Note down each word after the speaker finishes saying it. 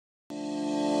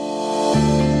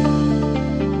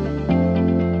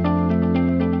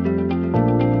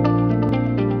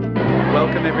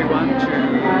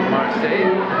day.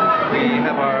 We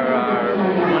have our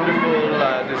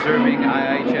wonderful, deserving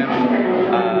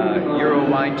Iihm Euro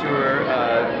Wine Tour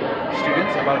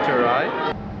students about to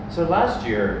arrive. So last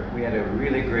year we had a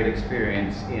really great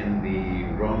experience in the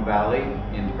Rhone Valley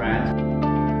in France.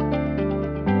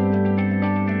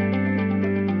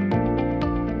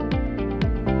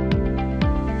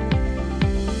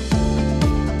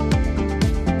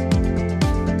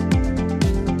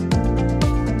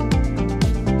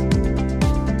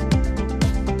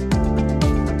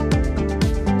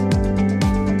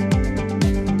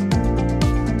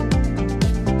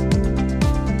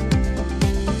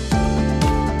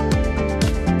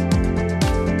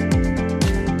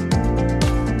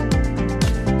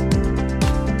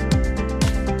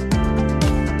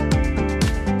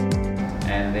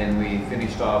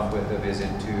 Off with a visit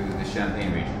to the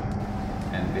Champagne region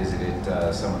and visited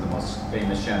some of the most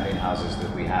famous champagne houses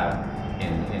that we have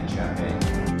in Champagne.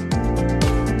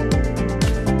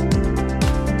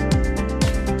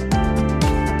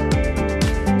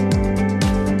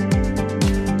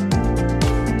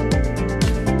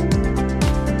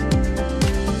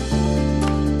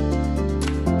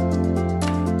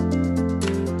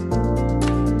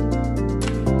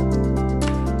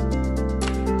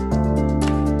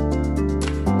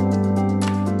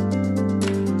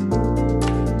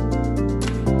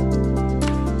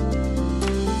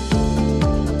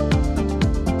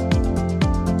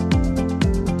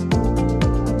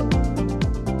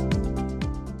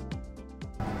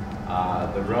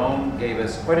 The Rhone gave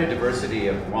us quite a diversity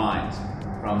of wines,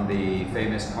 from the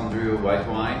famous Condrieu white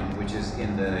wine, which is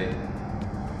in the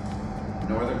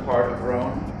northern part of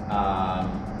Rhone.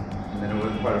 In the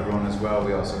northern part of Rhone as well,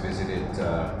 we also visited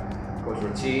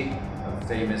Côte-Rôtie, a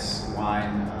famous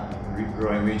wine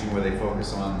growing region where they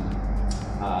focus on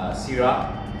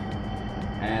Syrah.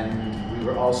 And we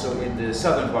were also in the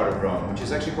southern part of Rhone, which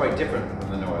is actually quite different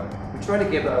from the north. We try to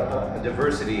give a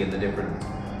diversity in the different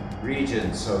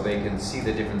regions so they can see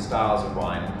the different styles of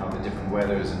wine and how the different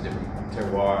weathers and different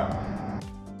terroir.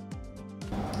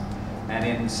 And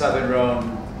in southern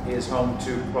Rhone is home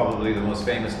to probably the most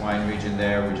famous wine region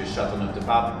there, which is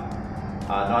Châteauneuf-du-Pape.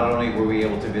 Not only were we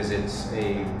able to visit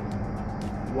a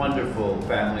wonderful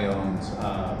family-owned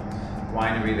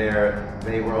winery there,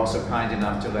 they were also kind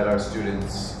enough to let our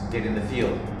students get in the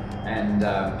field and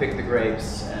pick the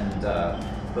grapes and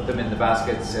put them in the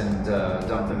baskets and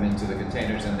dump them into the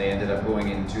containers, and they ended up going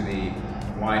into the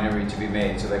winery to be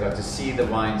made. So they got to see the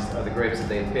wines, the grapes that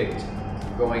they picked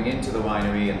going into the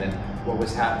winery, and then what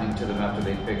was happening to them after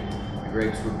they picked. The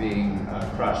grapes were being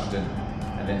crushed and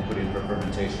then put in for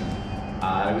fermentation.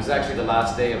 It was actually the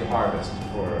last day of harvest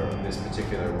for this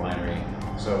particular winery,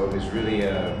 so it was really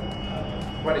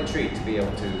quite a treat to be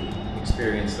able to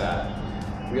experience that.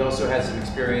 We also had some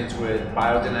experience with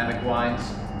biodynamic wines,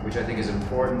 which I think is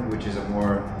important, which is a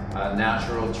more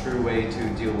natural, true way to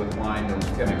deal with wine, no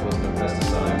chemicals, no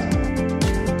pesticides.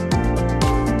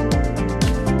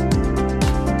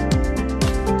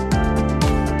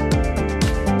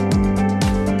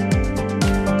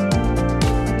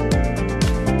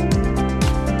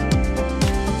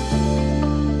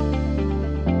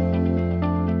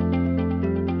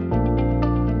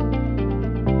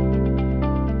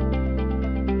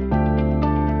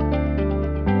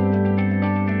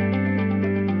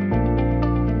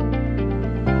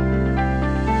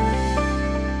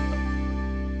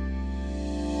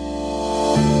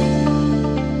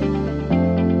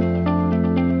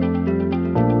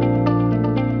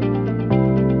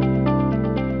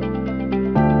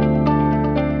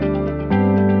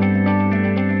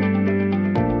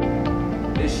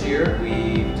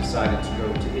 Decided to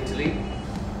go to Italy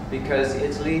because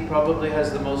Italy probably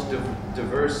has the most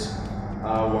diverse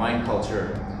wine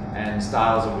culture and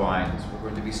styles of wines. We're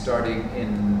going to be starting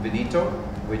in Veneto,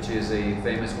 which is a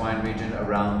famous wine region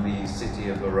around the city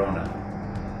of Verona.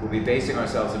 We'll be basing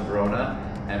ourselves in Verona,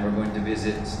 and we're going to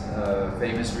visit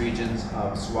famous regions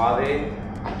of Soave,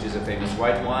 which is a famous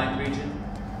white wine region.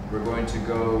 We're going to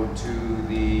go to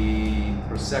the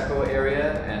Prosecco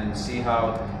area and see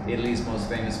how Italy's most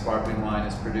famous sparkling wine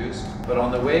is produced. But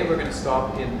on the way, we're going to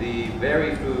stop in the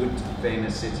very food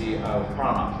famous city of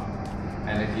Parma.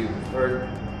 And if you've heard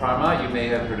Parma, you may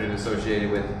have heard it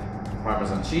associated with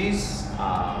Parmesan cheese,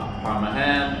 Parma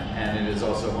ham, and it is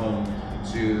also home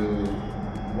to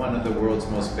one of the world's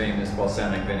most famous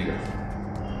balsamic vinegars.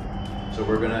 So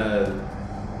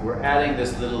we're adding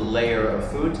this little layer of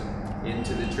food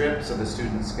into the trip so the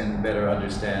students can better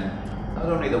understand not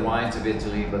only the wines of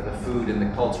Italy, but the food and the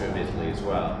culture of Italy as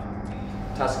well.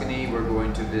 Tuscany, we're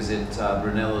going to visit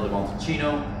Brunello di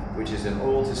Montalcino, which is an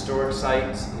old historic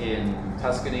site in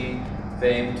Tuscany,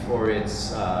 famed for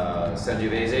its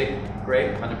Sangiovese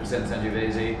grape, 100%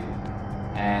 Sangiovese,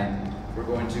 and we're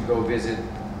going to go visit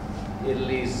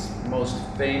Italy's most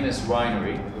famous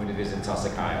winery. We're going to visit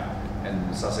Sassicaia,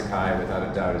 and Sassicaia,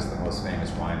 without a doubt, is the most famous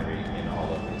winery in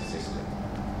all of Sicily.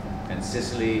 And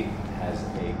Sicily has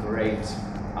a great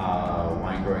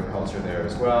wine growing culture there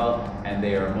as well, and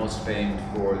they are most famed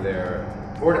for their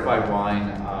fortified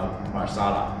wine of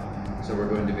Marsala. So we're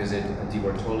going to visit Di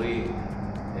Bortoli,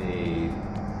 a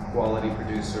quality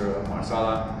producer of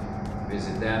Marsala,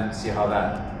 visit them, see how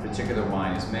that particular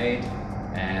wine is made,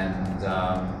 and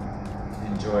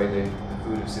enjoy the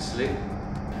food of Sicily.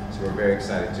 So we're very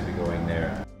excited to be going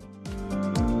there.